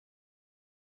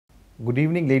Good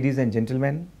evening, ladies and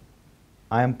gentlemen.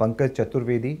 I am Pankaj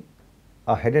Chaturvedi,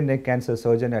 a head and neck cancer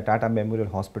surgeon at Tata Memorial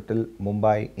Hospital,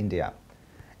 Mumbai, India.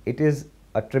 It is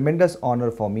a tremendous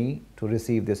honor for me to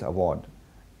receive this award,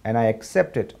 and I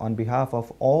accept it on behalf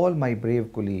of all my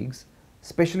brave colleagues,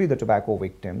 especially the tobacco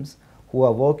victims, who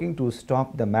are working to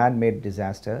stop the man-made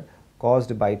disaster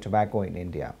caused by tobacco in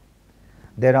India.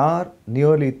 There are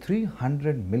nearly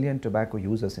 300 million tobacco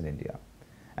users in India,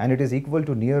 and it is equal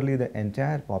to nearly the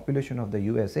entire population of the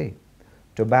USA.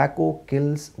 Tobacco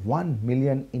kills 1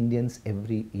 million Indians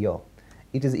every year.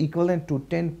 It is equivalent to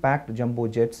 10 packed jumbo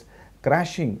jets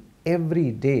crashing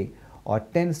every day or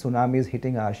 10 tsunamis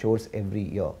hitting our shores every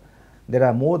year. There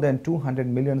are more than 200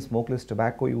 million smokeless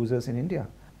tobacco users in India.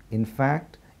 In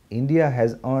fact, India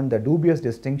has earned the dubious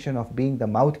distinction of being the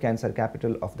mouth cancer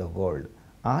capital of the world.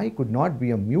 I could not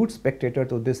be a mute spectator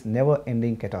to this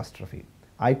never-ending catastrophe.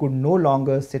 I could no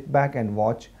longer sit back and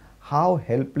watch how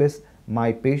helpless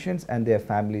my patients and their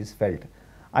families felt.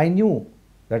 I knew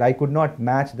that I could not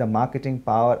match the marketing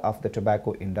power of the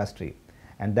tobacco industry,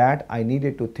 and that I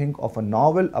needed to think of a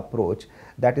novel approach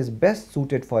that is best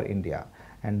suited for India.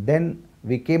 And then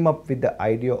we came up with the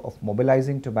idea of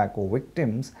mobilizing tobacco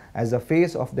victims as the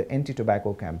face of the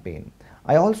anti-tobacco campaign.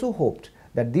 I also hoped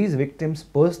that these victims'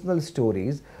 personal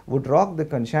stories would rock the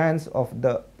conscience of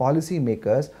the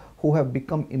policymakers who have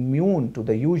become immune to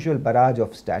the usual barrage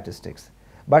of statistics,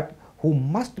 but who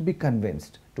must be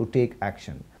convinced to take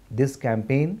action. This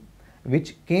campaign,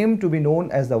 which came to be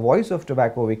known as the Voice of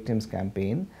Tobacco Victims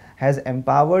campaign, has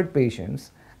empowered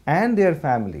patients and their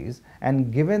families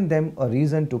and given them a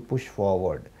reason to push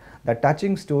forward. The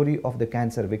touching story of the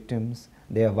cancer victims,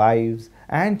 their wives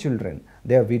and children,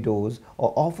 their widows,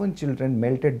 or often children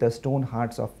melted the stone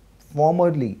hearts of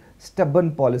formerly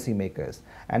stubborn policymakers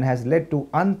and has led to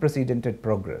unprecedented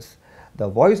progress. The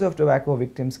Voice of Tobacco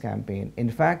Victims campaign in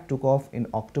fact took off in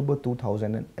October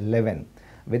 2011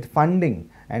 with funding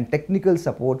and technical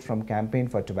support from Campaign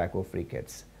for Tobacco Free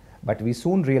Kids. But we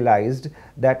soon realized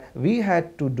that we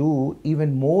had to do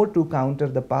even more to counter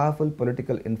the powerful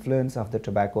political influence of the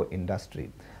tobacco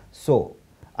industry. So,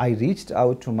 I reached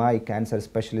out to my cancer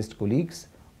specialist colleagues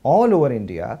all over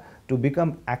India to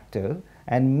become active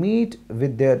and meet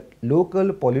with their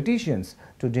local politicians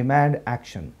to demand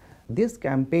action. This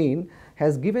campaign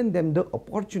has given them the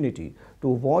opportunity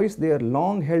to voice their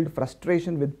long-held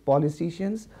frustration with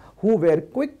politicians who were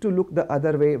quick to look the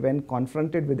other way when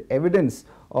confronted with evidence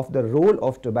of the role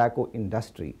of tobacco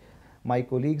industry. My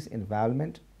colleagues'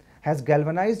 involvement has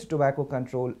galvanized tobacco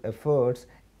control efforts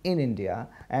in India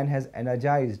and has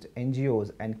energized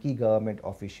NGOs and key government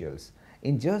officials.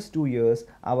 In just 2 years,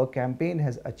 our campaign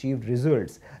has achieved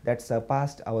results that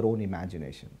surpassed our own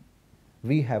imagination.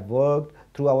 We have worked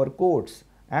through our courts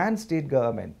and state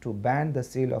government to ban the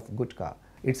sale of gutka.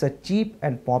 It's a cheap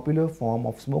and popular form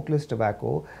of smokeless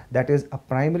tobacco that is a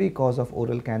primary cause of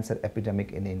oral cancer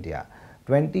epidemic in India.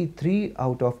 23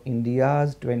 out of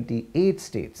India's 28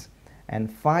 states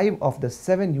and 5 of the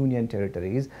 7 union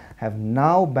territories have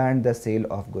now banned the sale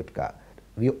of gutka.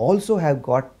 We also have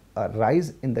got a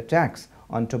rise in the tax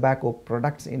on tobacco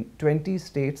products in 20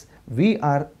 states. We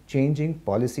are changing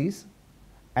policies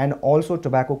and also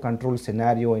tobacco control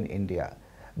scenario in India.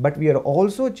 But we are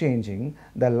also changing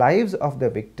the lives of the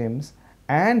victims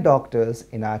and doctors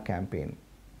in our campaign.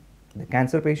 The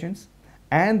cancer patients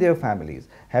and their families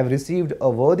have received a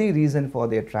worthy reason for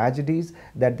their tragedies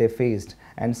that they faced,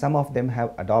 and some of them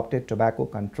have adopted tobacco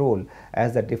control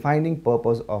as the defining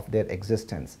purpose of their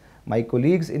existence. My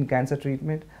colleagues in cancer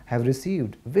treatment have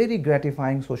received very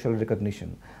gratifying social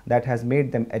recognition that has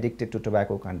made them addicted to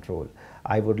tobacco control.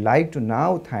 I would like to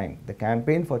now thank the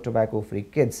Campaign for Tobacco Free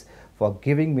Kids for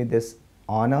giving me this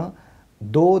honor,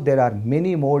 though there are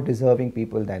many more deserving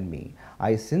people than me.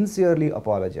 I sincerely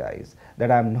apologize that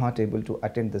I am not able to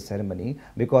attend the ceremony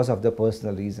because of the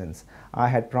personal reasons. I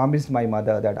had promised my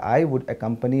mother that I would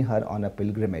accompany her on a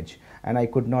pilgrimage, and I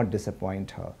could not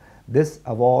disappoint her. This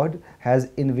award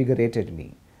has invigorated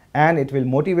me, and it will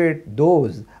motivate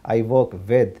those I work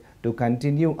with to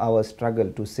continue our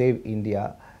struggle to save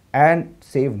India and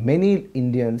save many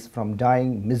Indians from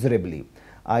dying miserably.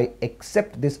 I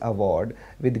accept this award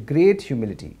with great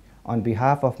humility on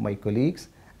behalf of my colleagues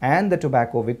and the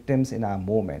tobacco victims in our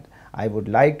movement. I would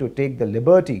like to take the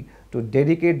liberty to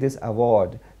dedicate this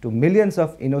award to millions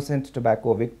of innocent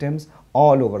tobacco victims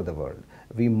all over the world.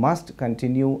 We must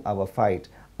continue our fight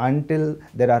until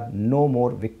there are no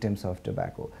more victims of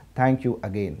tobacco. Thank you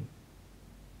again.